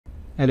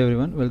Hello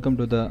everyone, welcome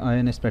to the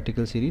INS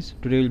practical series.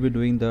 Today we'll be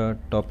doing the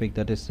topic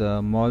that is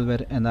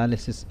malware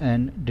analysis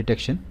and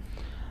detection.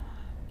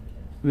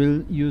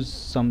 We'll use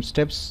some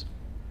steps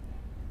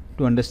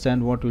to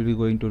understand what we'll be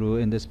going to do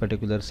in this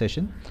particular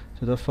session.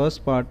 So the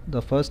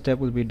first step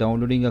will be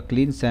downloading a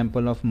clean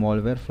sample of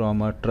malware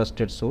from a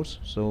trusted source.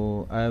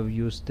 So I have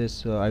used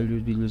this, I will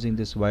be using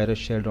this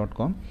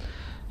virusshell.com.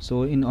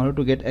 So in order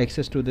to get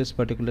access to this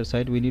particular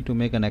site, we need to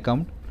make an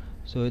account.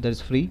 So that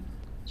is free.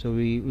 So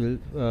we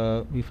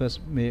first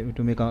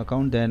to make an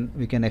account, then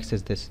we can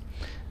access this.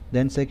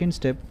 Then second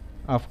step,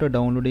 after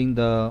downloading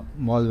the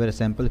malware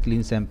sample,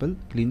 clean sample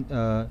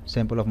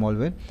of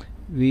malware,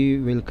 we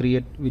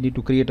need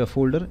to create a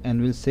folder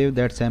and we'll save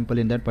that sample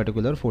in that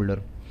particular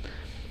folder.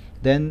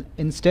 Then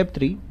in step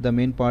 3, the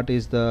main part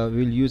is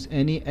we'll use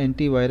any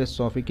antivirus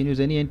software. We can use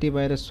any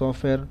antivirus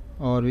software,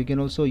 or we can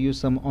also use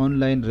some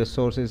online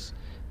resources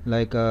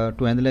like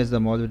to analyze the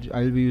malware.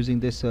 I will be using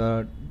this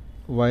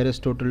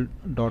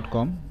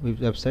virustotal.com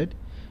website.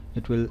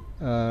 It will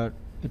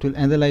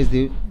analyze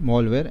the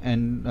malware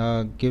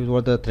and give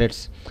what the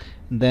threats.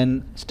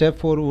 Then step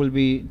 4 will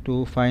be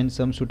to find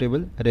some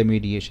suitable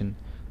remediation.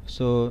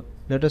 So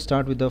let us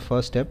start with the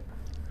first step.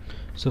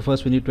 So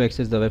first we need to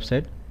access the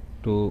website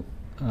to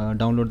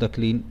download the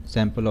clean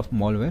sample of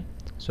malware.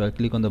 So I'll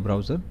click on the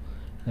browser,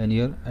 and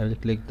here I will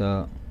click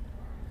the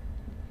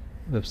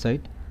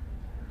website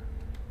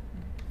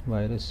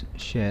virus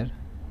share.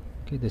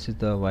 Okay, this is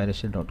the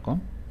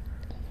virusshell.com.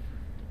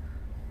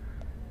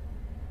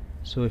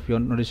 So if you are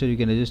not registered, you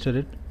can register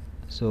it.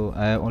 So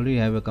I already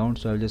have account,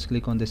 so I'll just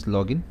click on this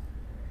login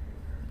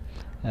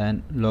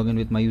and log in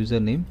with my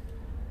username.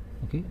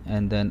 Okay,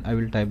 and then I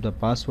will type the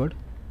password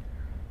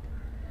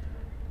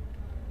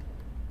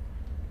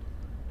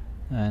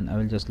and I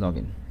will just log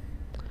in.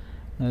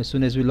 Now as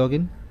soon as we log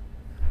in,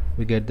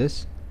 we get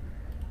this,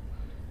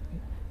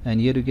 and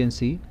here you can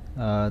see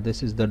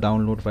this is the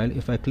download file.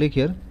 If I click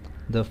here,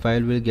 the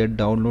file will get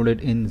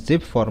downloaded in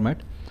zip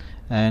format,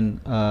 and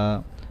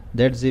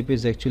that zip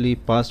is actually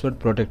password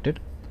protected.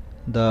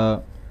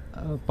 The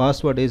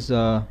password is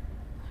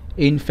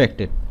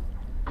infected.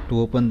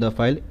 To open the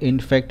file,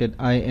 infected,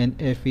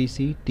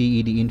 infected,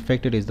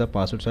 infected is the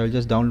password. So I'll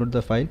just download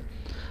the file.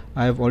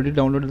 I have already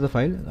downloaded the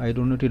file. I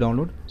don't need to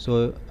download.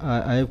 So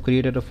I have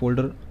created a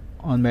folder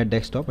on my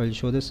desktop. I'll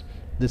show this.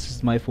 This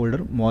is my folder,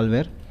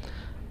 malware,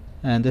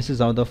 and this is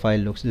how the file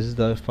looks. This is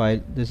the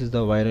file. This is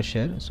the virus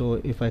share.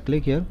 So if I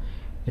click here,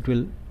 it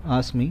will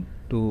ask me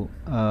to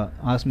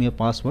ask me a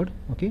password.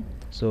 Okay,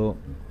 so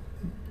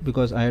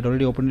because I had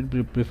already opened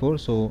it before,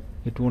 so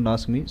it won't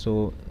ask me.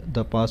 So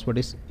the password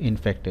is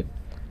infected.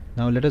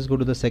 Now let us go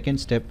to the second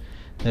step,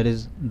 that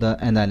is the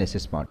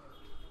analysis part.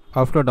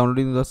 After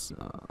downloading this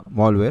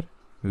malware,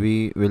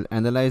 we will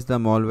analyze the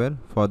malware.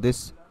 For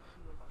this,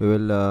 we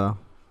will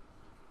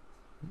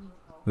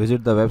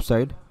visit the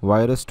website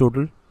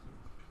virustotal.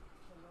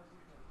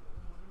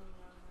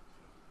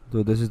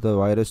 So this is the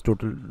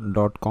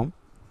virustotal.com.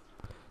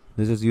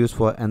 This is used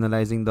for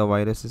analyzing the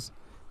viruses.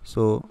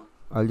 So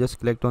I'll just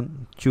click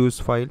on choose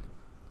file,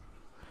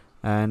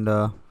 and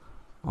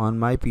on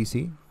my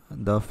PC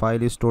the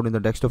file is stored in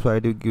the desktop, so I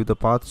do give the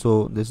path.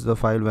 So this is the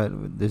file where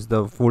this is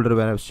the folder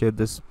where I've shared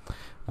this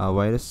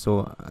virus.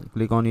 So I'll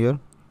click on here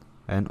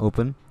and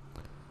open.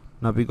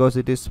 Now because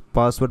it is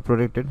password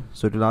protected,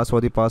 so it will ask for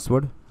the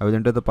password. I will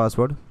enter the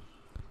password,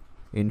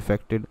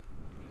 infected,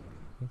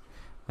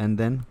 and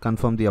then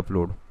confirm the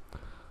upload.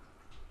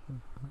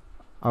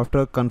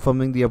 After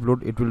confirming the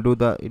upload, it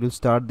will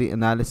start the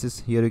analysis.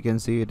 Here you can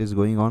see it is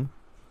going on,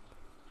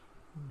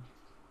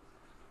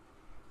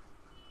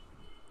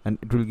 and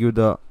it will give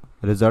the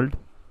result.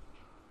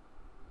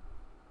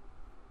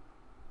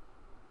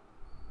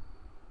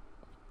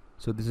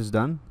 So this is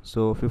done.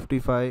 So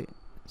 55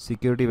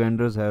 security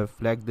vendors have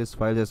flagged this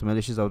file as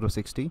malicious out of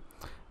 60,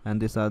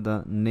 and these are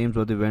the names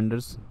of the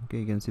vendors. Okay,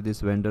 you can see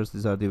these vendors.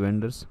 These are the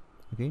vendors.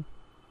 Okay,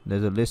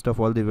 there's a list of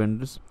all the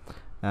vendors,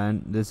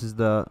 and this is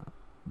the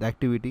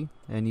activity,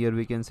 and here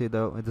we can say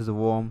it is a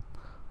warm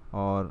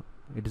or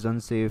it is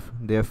unsafe.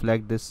 They have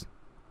flagged this,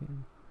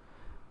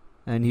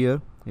 and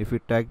here if we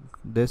tag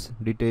this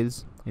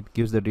details, it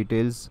gives the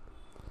details.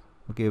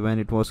 Okay, when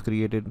it was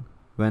created,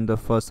 when the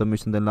first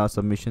submission, the last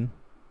submission,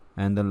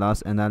 and the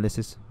last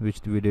analysis which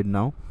we did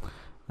now,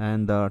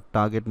 and the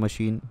target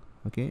machine.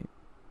 Okay,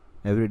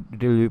 every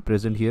detail will be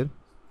present here.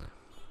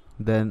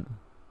 Then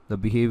the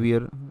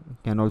behavior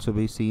can also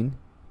be seen.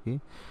 Okay,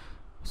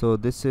 so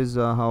this is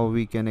how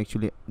we can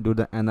actually do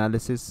the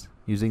analysis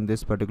using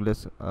this particular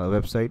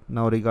website.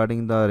 Now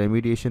regarding the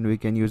remediation, we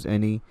can use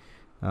any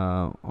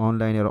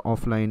online or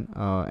offline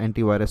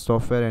antivirus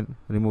software and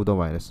remove the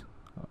virus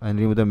and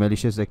remove the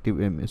malicious active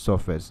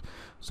softwares.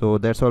 So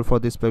that's all for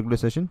this particular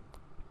session.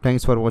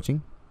 Thanks for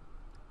watching.